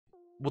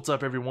What's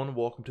up everyone,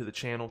 welcome to the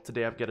channel.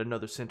 Today I've got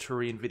another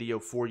Centurion video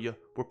for you.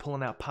 We're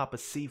pulling out Papa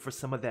C for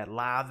some of that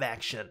live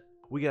action.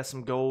 We got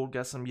some gold,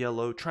 got some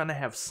yellow, trying to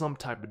have some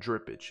type of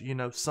drippage, you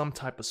know, some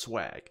type of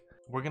swag.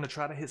 We're gonna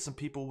try to hit some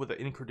people with an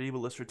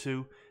Incredibilis or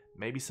two,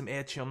 maybe some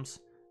etchums,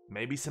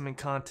 maybe some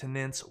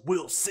incontinence,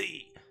 we'll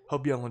see.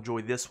 Hope y'all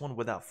enjoy this one.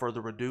 Without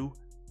further ado,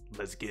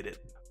 let's get it.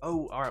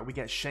 Oh, alright, we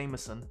got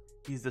Sheamusin.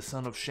 He's the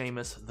son of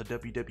Sheamus, the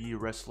WWE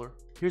wrestler.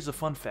 Here's a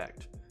fun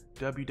fact.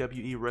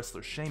 WWE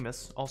wrestler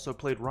Sheamus also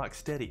played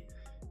Rocksteady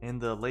in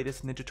the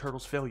latest Ninja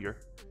Turtles failure,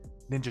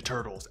 Ninja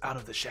Turtles Out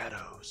of the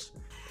Shadows.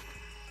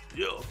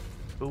 Yo.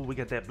 Oh, we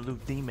got that blue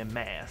demon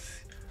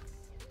mask.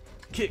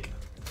 Kick.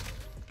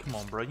 Come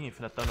on, bro. You ain't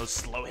finna throw no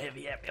slow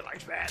heavy at me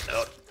like that,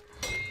 dude.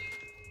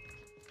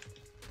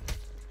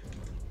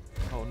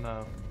 Oh,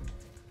 no.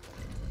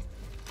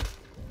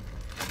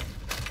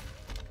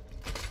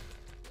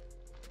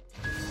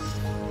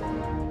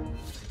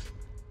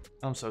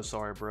 I'm so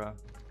sorry, bro.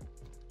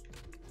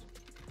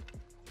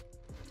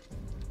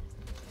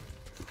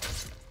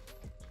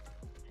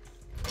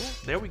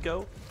 There we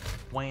go.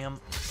 Wham.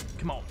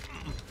 Come on.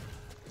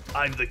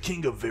 I'm the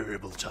king of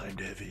variable timed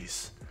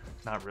heavies.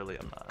 Not really,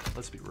 I'm not.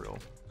 Let's be real.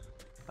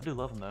 I do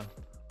love them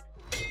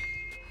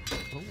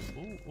though. Ooh,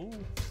 ooh,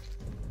 ooh.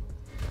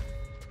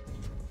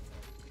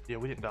 Yeah,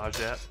 we didn't dodge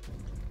that.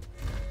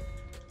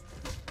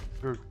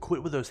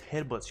 Quit with those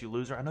headbutts, you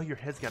loser. I know your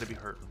head's gotta be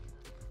hurting.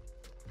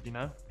 You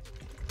know?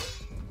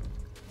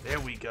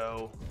 There we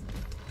go.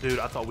 Dude,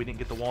 I thought we didn't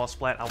get the wall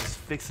splat. I was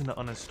fixing to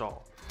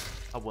uninstall.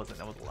 I wasn't,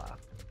 that was a lie.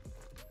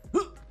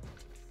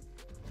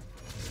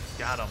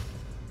 Got him.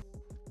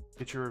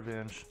 Get your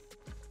revenge.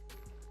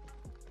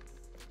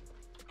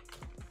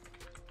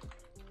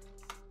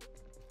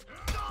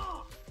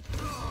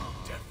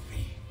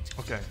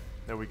 Okay,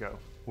 there we go.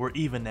 We're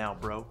even now,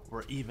 bro.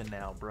 We're even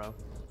now, bro.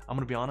 I'm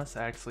gonna be honest,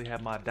 I actually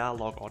have my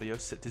dialogue audio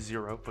set to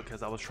 0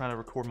 because I was trying to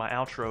record my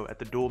outro at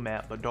the duel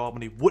map, but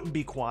Dalbany wouldn't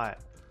be quiet.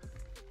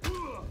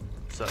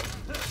 So,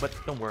 but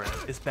don't worry,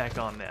 it's back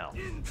on now.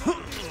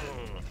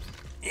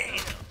 Yeah.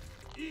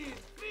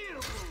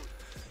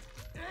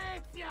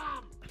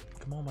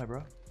 Come on, my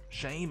bro.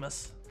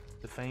 Sheamus.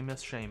 The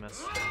famous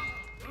Sheamus.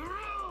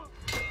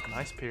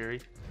 Nice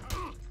parry.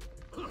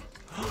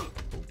 Oh.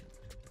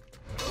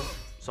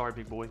 Sorry,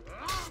 big boy.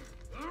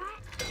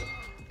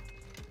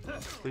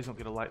 Please don't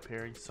get a light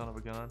parry, son of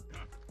a gun.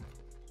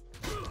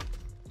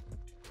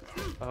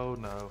 Oh,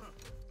 no.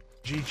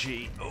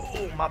 GG.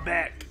 Oh, my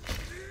back.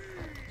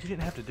 You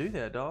didn't have to do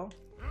that, dog.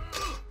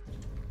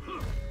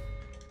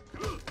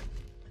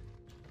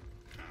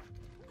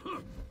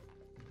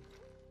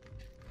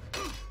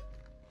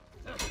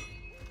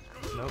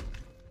 Nope.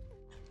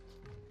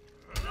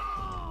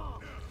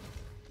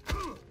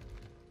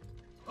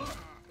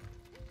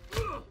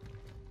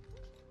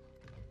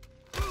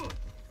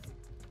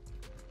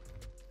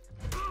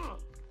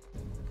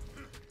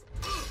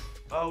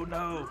 Oh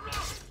no.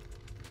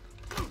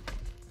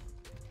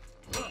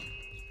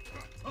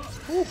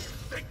 Ooh.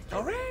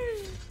 Hooray!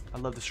 I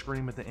love the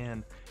scream at the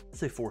end. I'd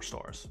say 4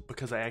 stars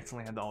because I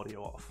accidentally had the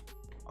audio off.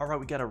 Alright,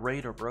 we got a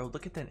Raider, bro.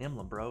 Look at that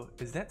emblem, bro.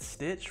 Is that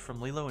Stitch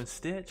from Lilo and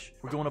Stitch?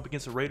 We're going up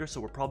against a Raider,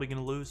 so we're probably going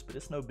to lose, but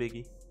it's no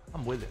biggie.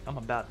 I'm with it. I'm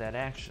about that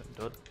action,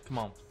 dude. Come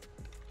on.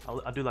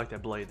 I do like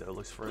that blade, though. It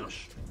looks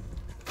fresh.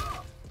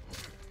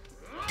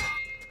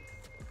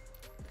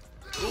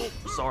 Oh,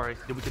 sorry.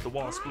 Did we get the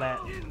wall splat?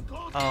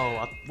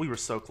 Oh, we were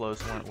so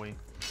close, weren't we?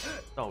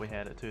 Thought we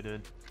had it, too,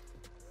 dude.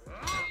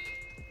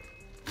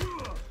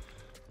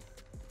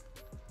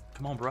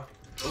 Come on, bro.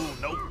 Oh,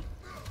 nope.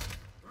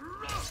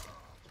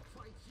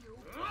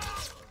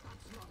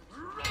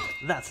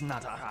 That's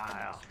not a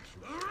high.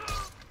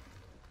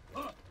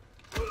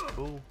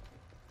 Cool.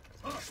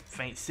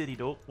 Faint City,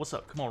 dope. What's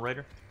up? Come on,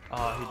 Raider.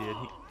 Oh, he did.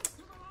 He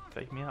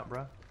faked me out,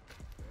 bro.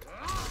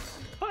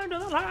 Under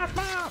the last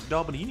mile.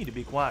 Dalbany, you need to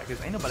be quiet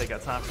because ain't nobody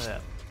got time for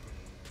that.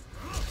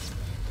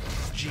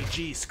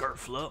 GG, skirt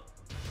flip.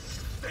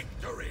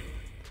 Victory.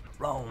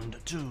 Round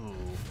 2.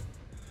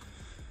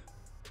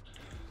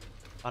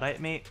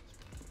 Alright, mate.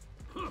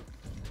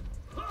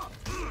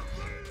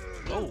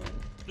 Oh,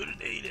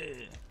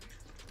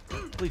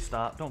 please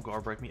stop. Don't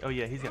guard break me. Oh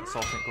yeah, he's got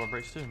soft pink guard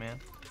breaks too, man.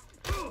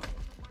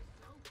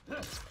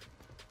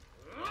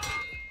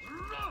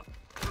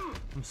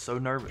 I'm so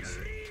nervous.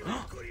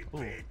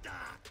 Ooh.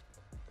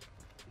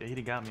 Yeah, he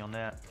done got me on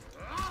that.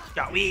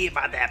 Got me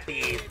by that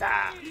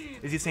pizza.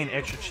 Is he saying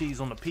extra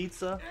cheese on the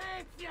pizza?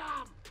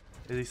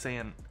 Is he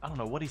saying, I don't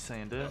know what he's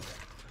saying, dude.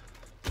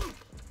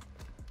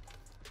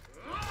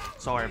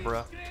 Sorry,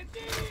 bruh.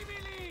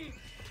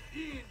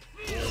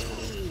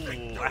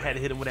 Ooh, I had to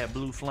hit him with that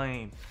blue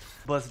flame.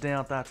 Bust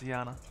down,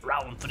 Tatiana.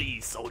 Round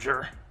 3,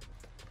 soldier.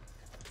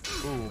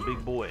 Ooh,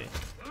 big boy.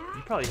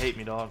 You probably hate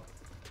me, dog.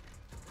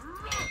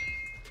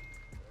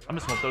 I'm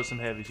just gonna throw some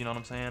heavies, you know what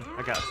I'm saying?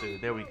 I got to.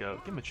 There we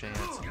go. Give him a chance.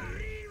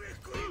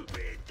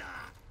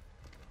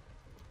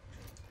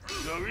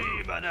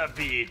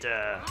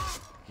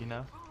 You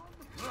know?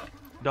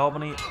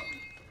 Dalbany,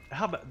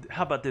 how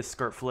about this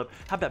skirt flip?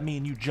 How about me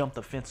and you jump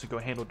the fence and go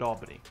handle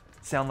Dalbany?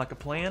 Sound like a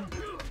plan?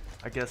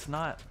 I guess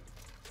not.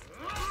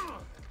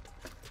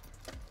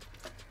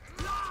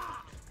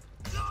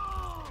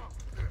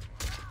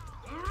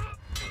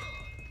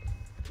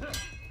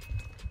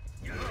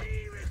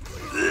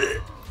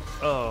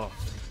 Oh.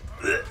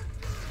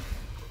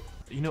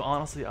 You know,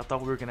 honestly, I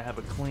thought we were going to have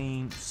a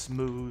clean,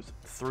 smooth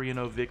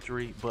 3-0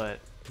 victory, but,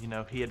 you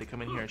know, he had to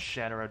come in here and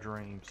shatter our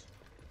dreams.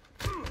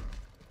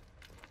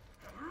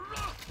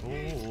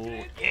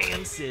 Oh,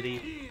 Am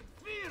City.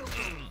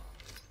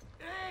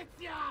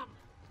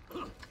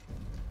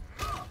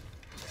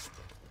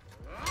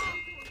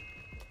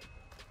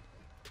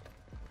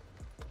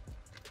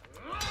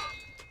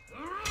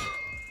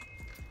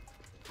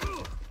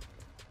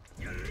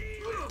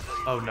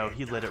 Oh no,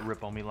 he let it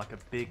rip on me like a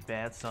big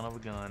bad son of a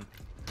gun.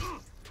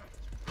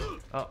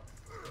 Oh,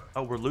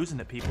 oh, we're losing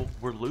it, people.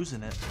 We're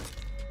losing it.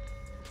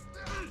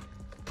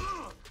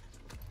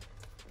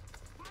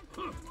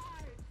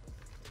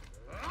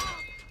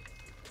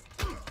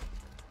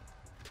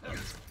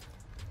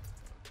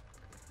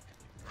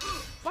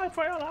 Fight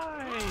for your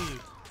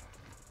life!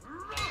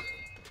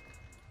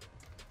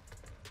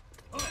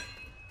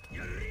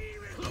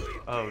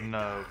 Oh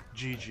no,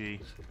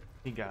 GG.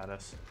 He got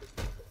us.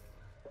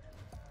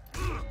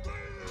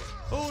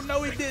 Oh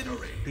no, he didn't!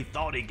 He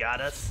thought he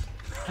got us.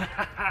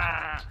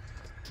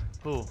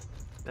 Oh,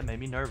 that made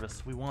me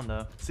nervous. We won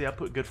though. See, I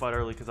put good fight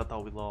early because I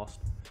thought we lost.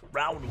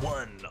 Round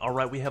 1.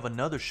 Alright, we have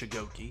another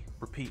Shigoki.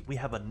 Repeat, we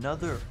have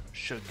another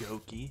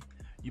Shigoki.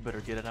 You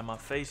better get it out of my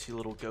face, you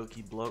little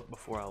Goki bloke,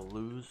 before I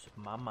lose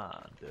my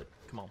mind, dude.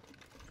 Come on.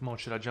 Come on,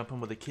 should I jump in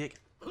with a kick?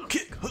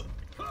 Kick!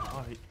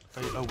 Oh,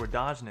 oh, we're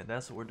dodging it.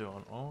 That's what we're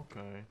doing.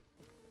 Okay.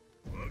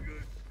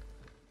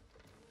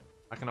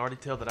 I can already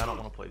tell that I don't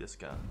want to play this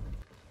guy.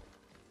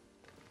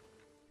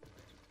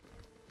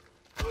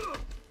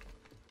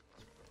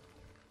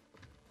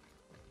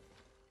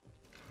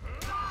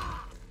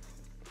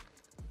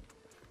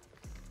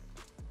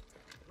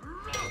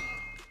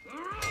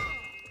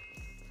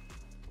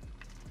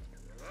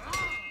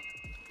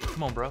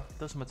 Come on, bro.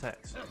 Throw some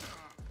attacks.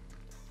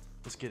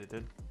 Let's get it,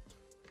 dude.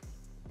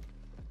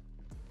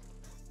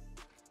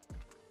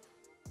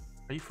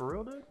 Are you for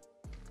real, dude?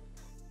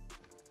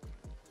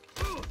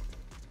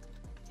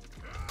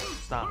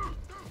 Stop.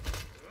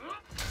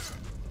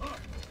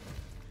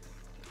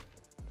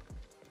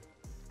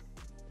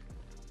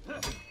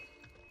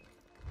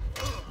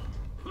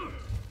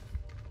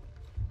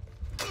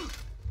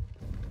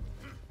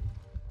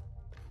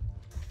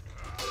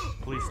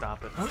 Please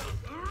stop it.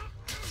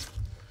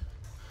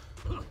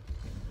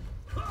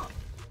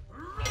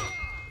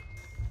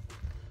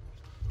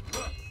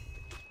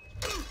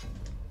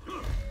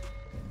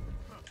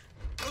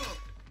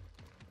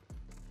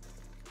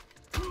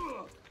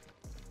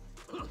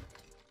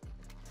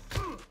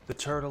 The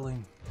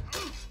turtling.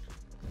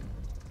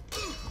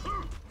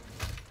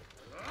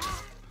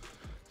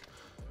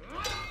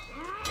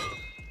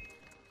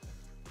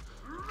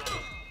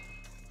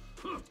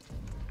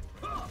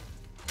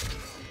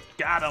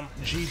 Got him.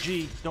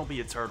 GG. Don't be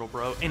a turtle,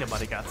 bro. Ain't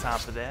nobody got time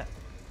for that.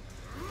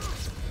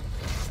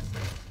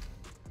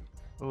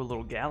 Oh, a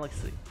little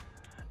galaxy.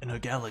 In a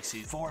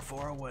galaxy far,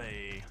 far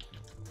away.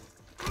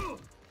 Oh,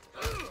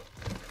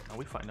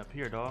 we fighting up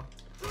here, dog.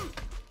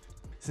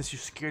 Since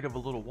you're scared of a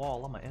little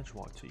wall, I'm gonna edge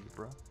walk to you,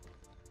 bro.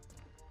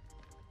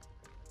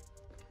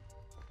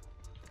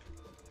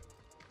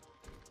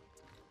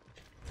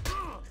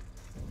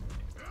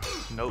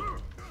 Nope.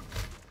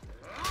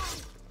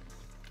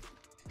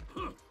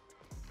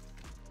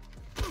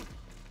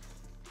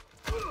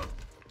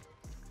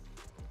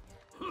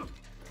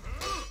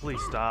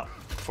 Please stop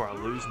before I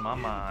lose my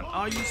mind.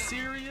 Are you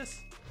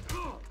serious?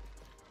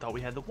 Thought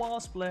we had the wall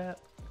splat.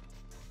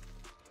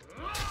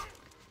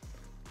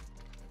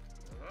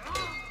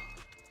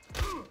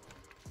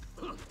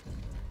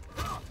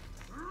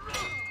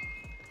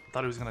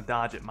 Thought he was gonna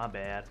dodge it, my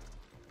bad.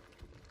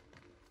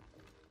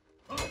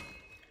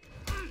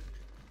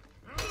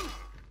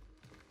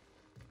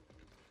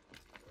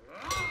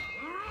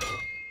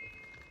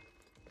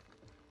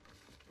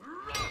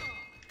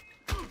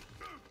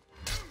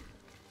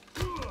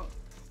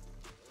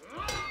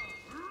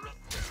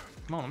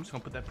 Come on, I'm just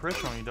gonna put that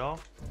pressure on you, dog.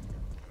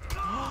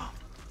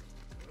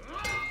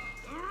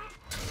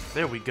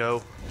 There we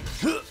go.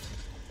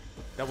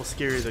 That was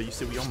scary though. You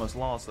see, we almost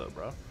lost though,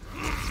 bro.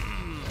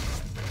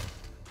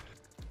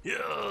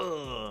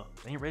 Yeah,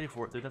 ain't ready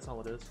for it, dude. That's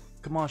all it is.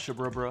 Come on,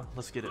 Shabra, bro.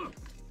 Let's get it.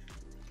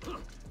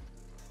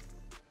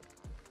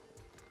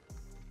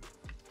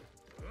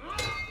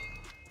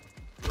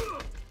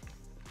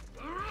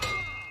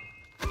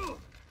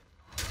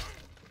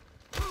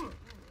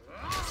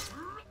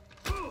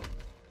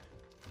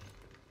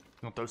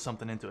 Gonna throw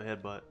something into a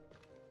headbutt.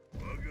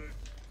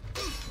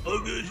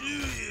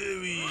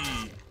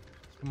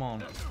 Come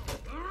on.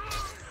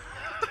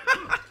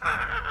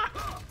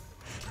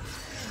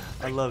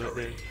 I love it,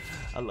 dude.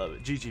 I love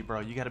it. GG, bro.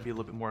 You gotta be a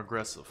little bit more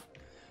aggressive.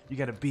 You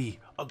gotta be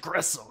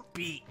aggressive.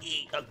 Be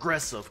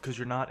aggressive, because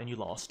you're not and you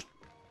lost.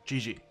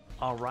 GG.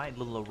 Alright,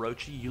 little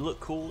Orochi. You look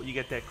cool. You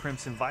got that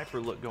Crimson Viper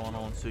look going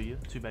on to you.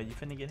 Too bad you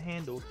finna get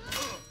handled.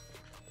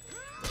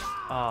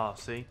 Ah,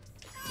 see?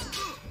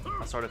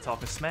 I started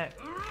talking smack.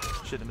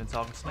 Shouldn't have been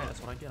talking smack.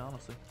 That's what I get,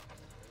 honestly.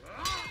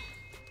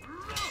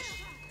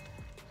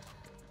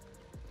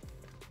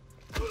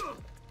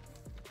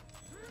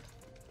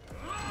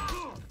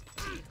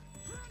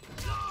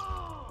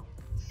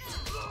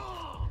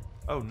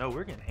 Oh no,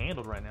 we're getting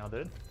handled right now,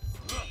 dude.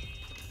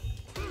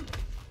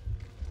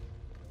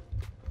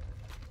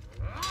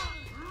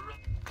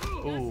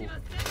 Ooh.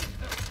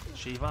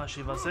 Shiva,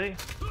 see?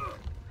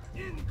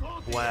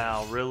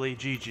 Wow, really?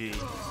 GG.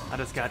 I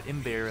just got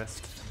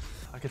embarrassed.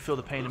 I could feel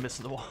the pain of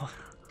missing the wall.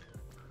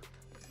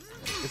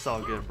 It's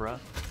all good, bruh.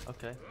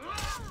 Okay.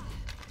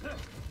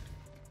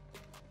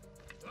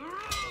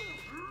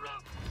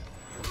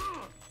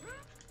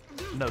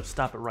 No,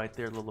 stop it right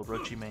there, little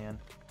Rochi man.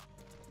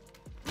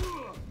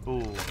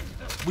 Ooh.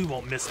 We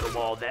won't miss the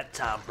wall that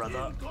time,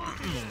 brother.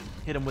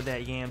 Hit him with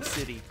that Yam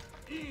City.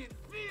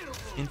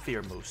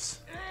 Infirmus.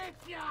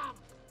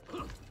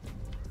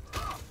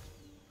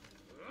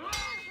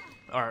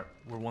 Alright,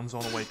 we're one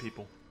zone away,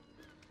 people.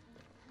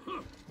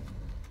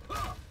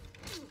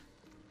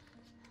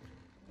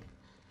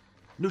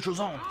 Neutral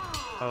zone!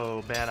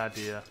 Oh, bad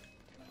idea.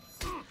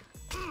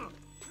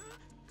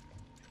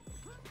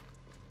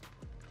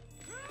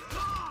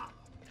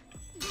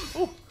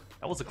 Ooh,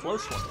 that was a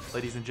close one.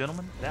 Ladies and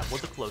gentlemen, that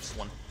was a close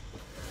one.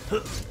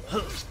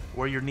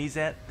 Where your knees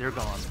at, they're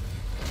gone.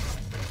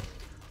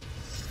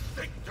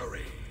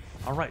 Victory!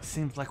 Alright,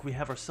 seems like we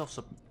have ourselves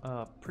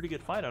a pretty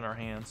good fight on our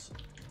hands.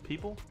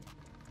 People?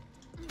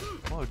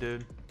 Whoa,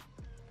 dude.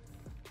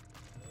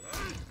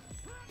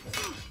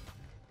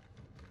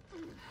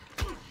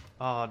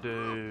 Oh,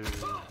 dude.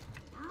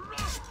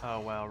 Oh,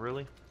 wow,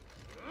 really?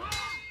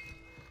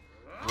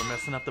 We're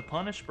messing up the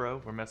punish,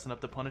 bro. We're messing up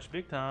the punish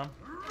big time.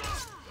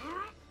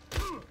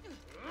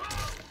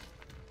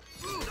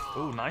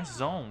 Ooh, nice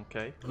zone,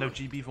 okay. No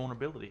GB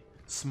vulnerability.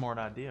 Smart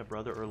idea,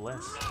 brother, or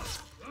less.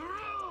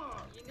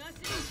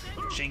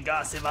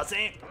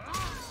 Shingasivase!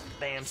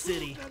 Bam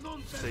City.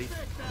 See?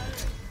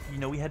 You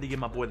know, we had to give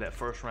my boy that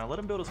first round. Let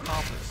him build his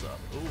confidence up.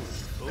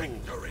 Ooh, ooh.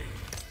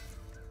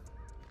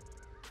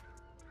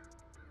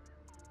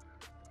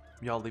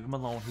 Y'all leave him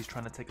alone. He's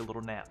trying to take a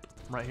little nap.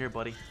 Right here,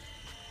 buddy.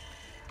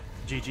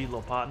 GG,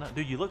 little partner.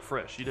 Dude, you look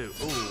fresh. You do.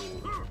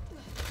 Ooh.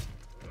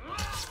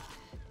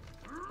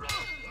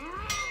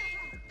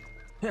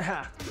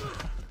 Yeah.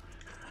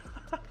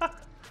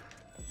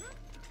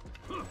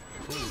 Ooh,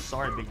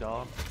 sorry, big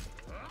dog.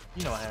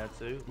 You know I had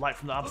to. Light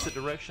from the opposite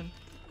direction.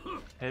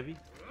 Heavy.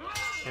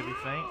 Heavy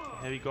feint.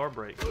 Heavy guard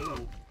break.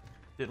 Ooh.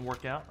 Didn't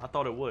work out. I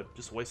thought it would.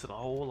 Just wasted a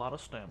whole lot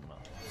of stamina.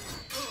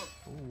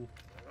 Ooh.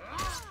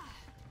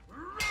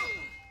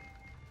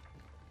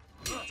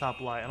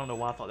 Top light. I don't know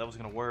why I thought that was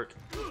gonna work.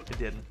 It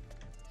didn't.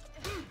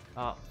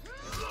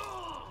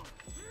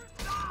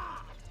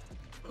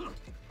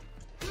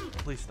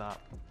 Please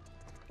stop.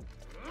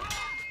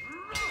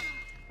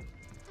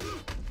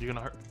 You're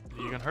gonna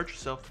hurt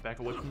yourself. Back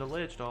away from the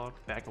ledge, dog.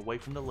 Back away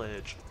from the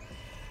ledge.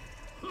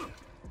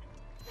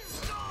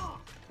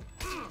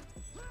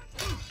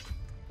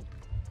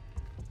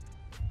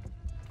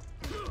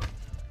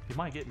 He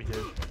might get me,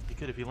 dude. He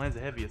could if he lands a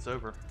heavy. It's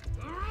over.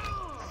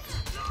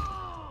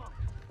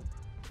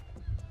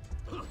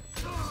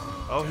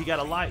 Oh, he got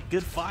a light.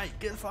 Good fight.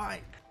 Good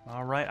fight.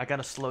 All right, I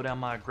gotta slow down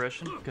my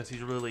aggression because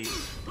he's really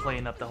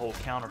playing up the whole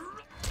counter.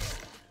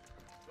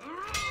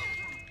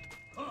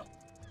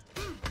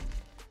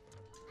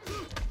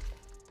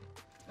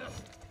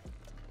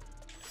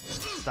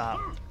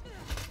 Stop.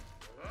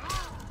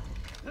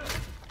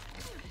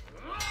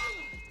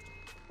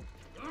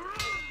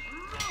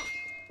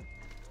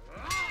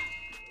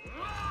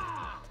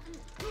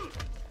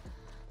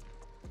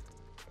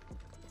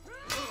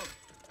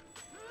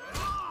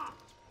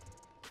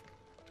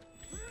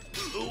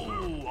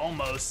 Ooh,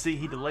 almost. See,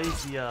 he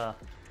delays the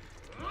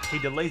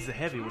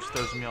heavy, which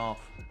throws me off.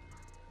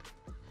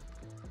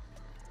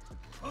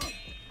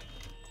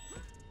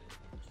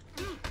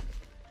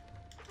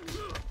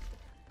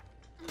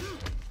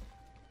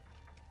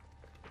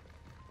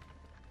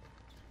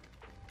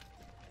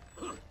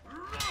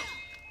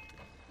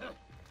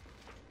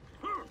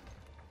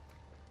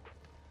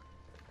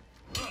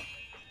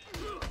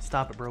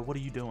 Stop it, bro. What are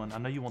you doing? I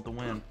know you want the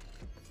win.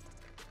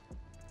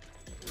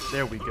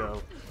 There we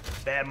go.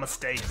 Bad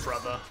mistake,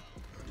 brother.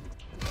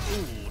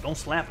 Ooh, don't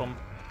slap him.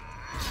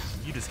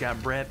 You just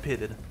got Brad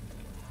Pitted.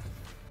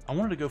 I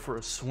wanted to go for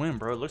a swim,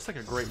 bro. It looks like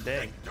a great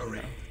day. You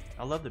know?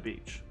 I love the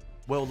beach.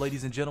 Well,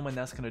 ladies and gentlemen,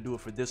 that's going to do it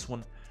for this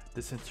one.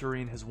 The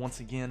Centurion has once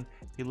again,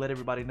 he let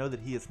everybody know that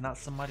he is not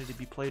somebody to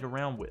be played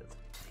around with.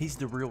 He's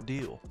the real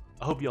deal.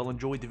 I hope y'all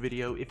enjoyed the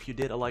video. If you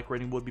did, a like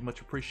rating would be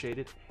much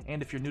appreciated.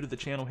 And if you're new to the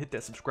channel, hit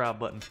that subscribe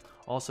button.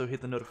 Also, hit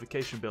the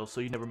notification bell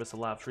so you never miss a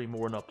live stream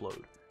or an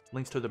upload.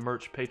 Links to the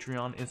merch,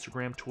 Patreon,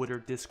 Instagram, Twitter,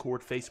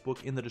 Discord,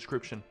 Facebook in the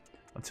description.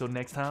 Until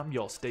next time,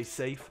 y'all stay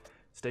safe,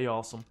 stay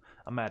awesome.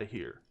 I'm out of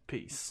here.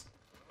 Peace.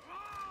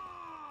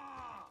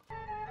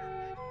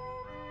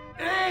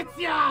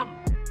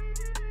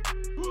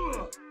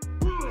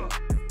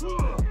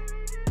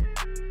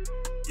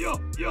 Yo,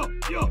 yo,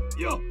 yo,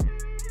 yo.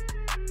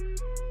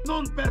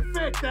 son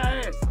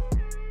perfecta es.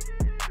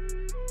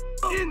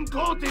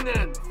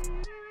 Incontinence.